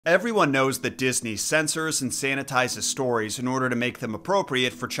Everyone knows that Disney censors and sanitizes stories in order to make them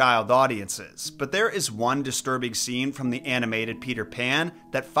appropriate for child audiences, but there is one disturbing scene from the animated Peter Pan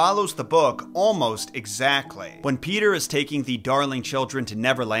that follows the book almost exactly. When Peter is taking the darling children to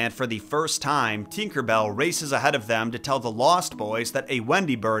Neverland for the first time, Tinkerbell races ahead of them to tell the Lost Boys that a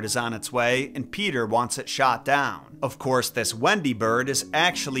Wendy bird is on its way and Peter wants it shot down. Of course, this Wendy bird is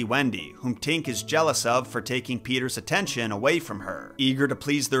actually Wendy, whom Tink is jealous of for taking Peter's attention away from her. Eager to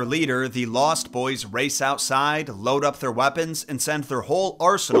please their leader, the Lost Boys race outside, load up their weapons, and send their whole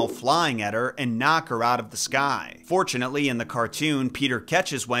arsenal flying at her and knock her out of the sky. Fortunately, in the cartoon, Peter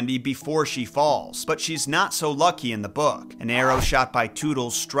catches Wendy before she falls, but she's not so lucky in the book. An arrow shot by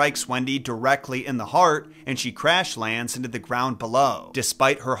Toodles strikes Wendy directly in the heart, and she crash lands into the ground below.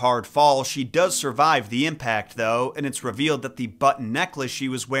 Despite her hard fall, she does survive the impact though, and it's revealed that the button necklace she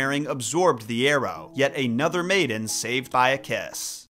was wearing absorbed the arrow. Yet another maiden saved by a kiss.